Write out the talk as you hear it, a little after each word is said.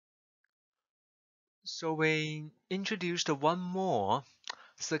So we introduced one more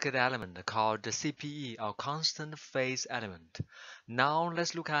circuit element called the CPE, or constant phase element. Now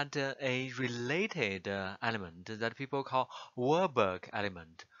let's look at a related element that people call Warburg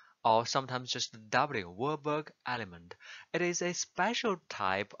element, or sometimes just W, Warburg element. It is a special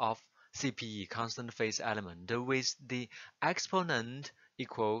type of CPE, constant phase element, with the exponent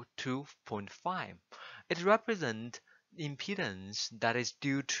equal to 0.5. It represents impedance that is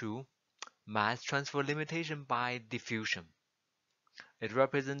due to mass transfer limitation by diffusion. It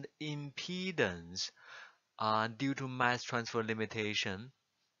represents impedance due to mass transfer limitation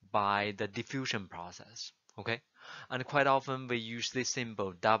by the diffusion process. Okay, and quite often we use this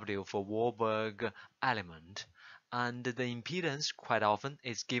symbol W for Warburg element, and the impedance quite often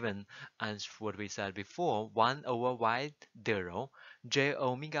is given as what we said before, 1 over y0 j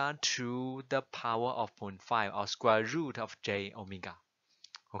omega to the power of 0.5, or square root of j omega.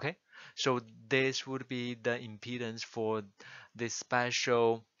 Okay, so this would be the impedance for this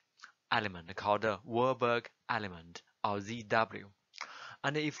special element called the Warburg element, or ZW.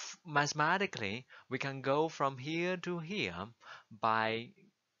 And if mathematically we can go from here to here by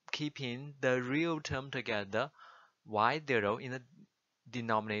keeping the real term together, y0 in the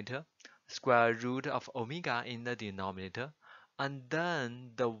denominator, square root of omega in the denominator, and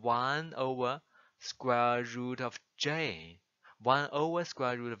then the 1 over square root of j, 1 over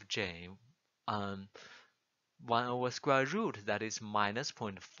square root of j, um, 1 over square root, that is minus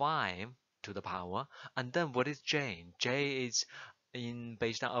 0.5 to the power. And then what is j? J is,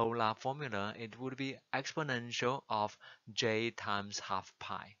 based on Euler formula, it would be exponential of j times half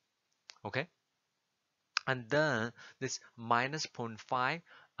pi. Okay? And then this minus 0.5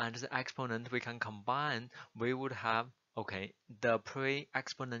 and the exponent we can combine, we would have, okay, the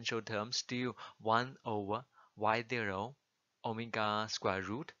pre-exponential term still 1 over y0 omega square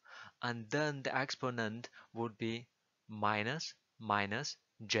root, and then the exponent would be minus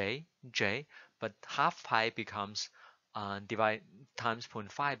j, but half pi becomes divide times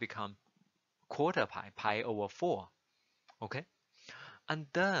 0.5 become quarter pi over 4. Okay, and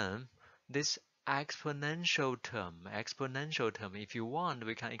then this exponential term, if you want,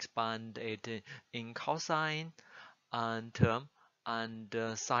 we can expand it in cosine and term and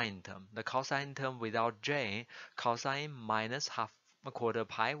sine term. The cosine term without j, cosine minus half a quarter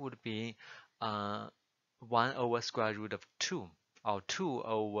pi would be 1 over square root of 2, or 2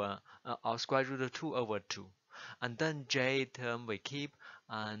 over or square root of 2 over 2. And then j term we keep,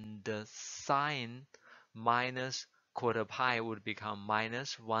 and sine minus quarter pi would become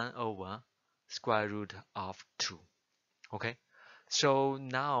minus 1 over square root of 2. Okay, so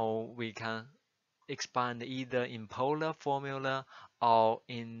now we can expand either in polar formula or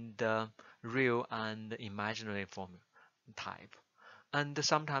in the real and imaginary formula type. And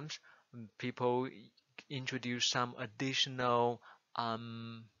sometimes people introduce some additional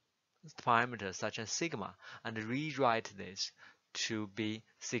parameters such as sigma and rewrite this to be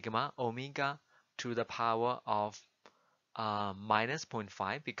sigma omega to the power of minus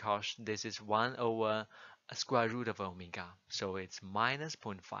 0.5, because this is 1 over a square root of omega, so it's minus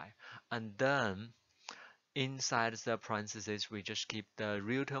 0.5. And then inside the parentheses we just keep the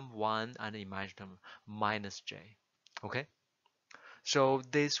real term 1 and the imaginary term minus j. Okay, so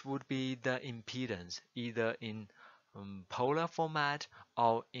this would be the impedance either in polar format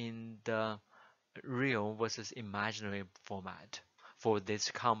or in the real versus imaginary format for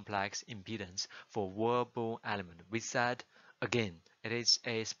this complex impedance for Warburg element. We said again, it is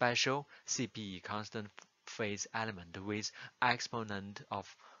a special CPE, constant phase element, with exponent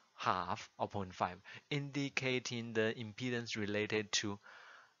of half or 0.5, indicating the impedance related to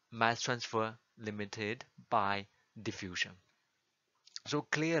mass transfer limited by diffusion. So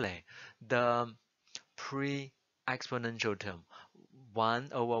clearly, the pre-exponential term 1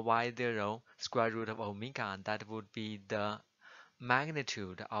 over y0 square root of omega, that would be the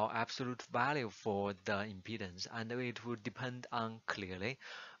magnitude or absolute value for the impedance, and it would depend on clearly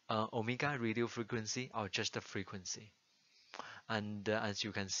omega radio frequency or just the frequency. And as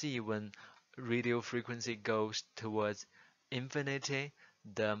you can see, when radio frequency goes towards infinity,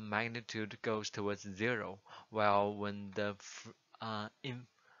 the magnitude goes towards 0, while when the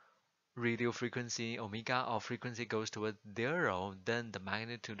radio frequency omega or frequency goes towards 0, then the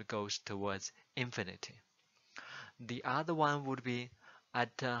magnitude goes towards infinity. The other one would be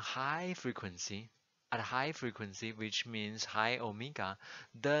at a high frequency, which means high omega,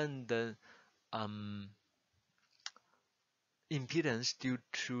 then the impedance due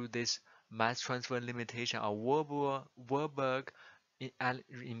to this mass transfer limitation or Warburg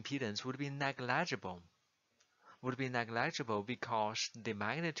impedance would be negligible. would be negligible because the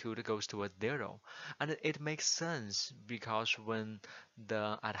magnitude goes towards zero. And it makes sense because when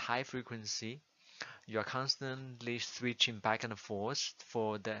at high frequency, you are constantly switching back and forth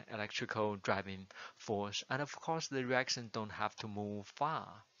for the electrical driving force. And of course, the reaction don't have to move far.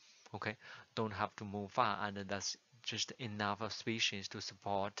 Okay, don't have to move far, and that's just enough of species to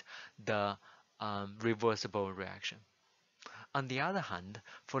support the reversible reaction. On the other hand,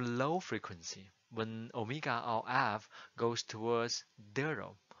 for low frequency, when omega or f goes towards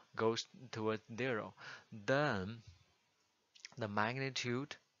zero, then the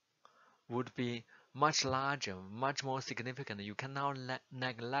magnitude would be much larger, much more significant. You cannot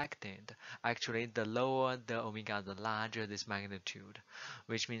neglect it. Actually, the lower the omega, the larger this magnitude,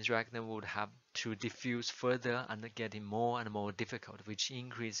 which means reactant would have to diffuse further and getting more and more difficult, which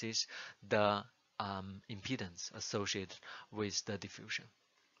increases the impedance associated with the diffusion.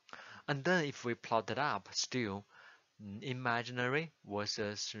 And then if we plot it up, still imaginary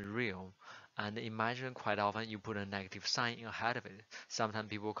versus real. And imaginary, quite often you put a negative sign ahead of it. Sometimes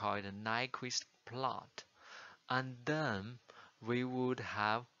people call it a Nyquist plot. And then we would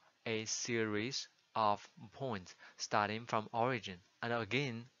have a series of points starting from origin. And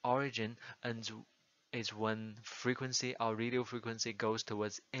again, origin is when frequency or radio frequency goes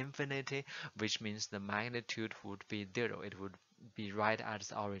towards infinity, which means the magnitude would be zero. It would be right at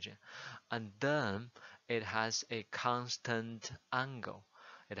the origin. And then it has a constant angle.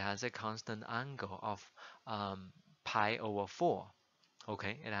 It has a constant angle of pi over 4.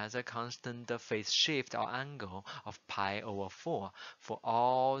 Okay, it has a constant phase shift or angle of pi over 4 for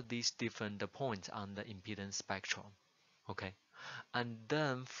all these different points on the impedance spectrum. Okay, and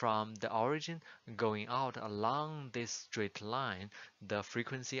then from the origin going out along this straight line, the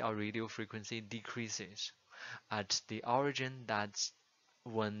frequency or radio frequency decreases. At the origin, that's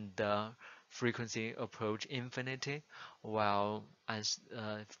when the frequency approach infinity, while as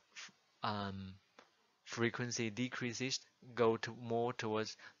frequency decreases, go to more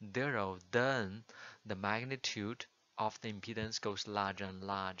towards zero, then the magnitude of the impedance goes larger and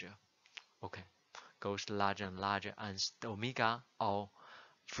larger. Okay, goes larger and larger, and the omega or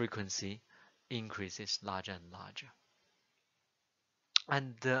frequency increases larger and larger.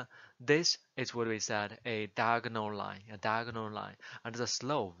 And this is what we said, a diagonal line, and the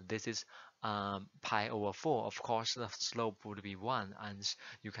slope, this is pi over 4. Of course, the slope would be 1, and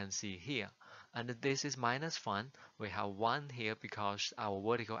you can see here. And this is minus 1. We have 1 here because our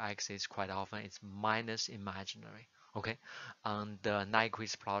vertical axis quite often is minus imaginary. Okay, and the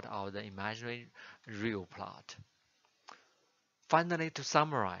Nyquist plot or the imaginary real plot. Finally, to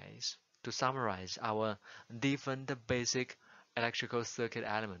summarize our different basic electrical circuit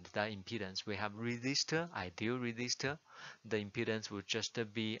element, the impedance. We have resistor, ideal resistor. The impedance would just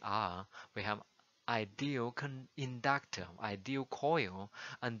be R. We have ideal inductor, ideal coil,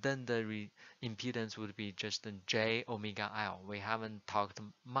 and then the impedance would be just J omega L. We haven't talked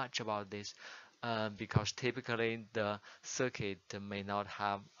much about this because typically the circuit may not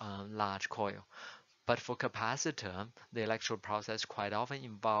have a large coil. But for capacitor, the electrical process quite often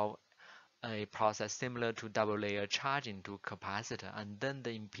involve a process similar to double layer charging to capacitor, and then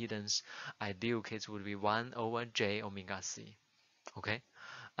the impedance ideal case would be 1 over J omega C. Okay,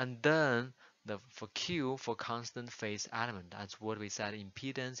 and then for Q, for constant phase element, that's what we said,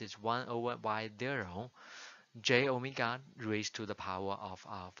 impedance is 1 over Y0 J omega raised to the power of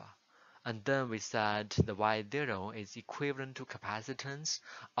alpha. And then we said the Y0 is equivalent to capacitance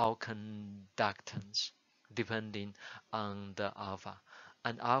or conductance, depending on the alpha.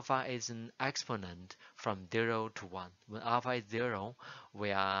 And alpha is an exponent from 0 to 1. When alpha is 0,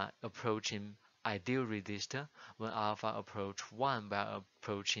 we are approaching ideal resistor. When alpha approach 1, we are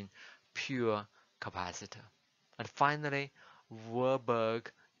approaching pure capacitor. And finally,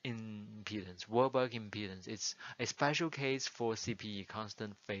 Warburg impedance. It's a special case for CPE,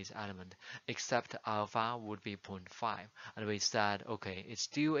 constant phase element, except alpha would be 0.5. And we said, okay, it's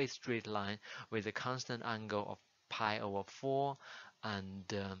still a straight line with a constant angle of pi over 4,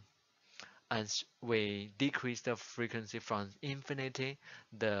 and as we decrease the frequency from infinity,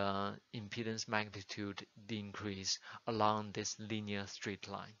 the impedance magnitude decrease along this linear straight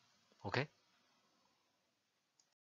line. Okay.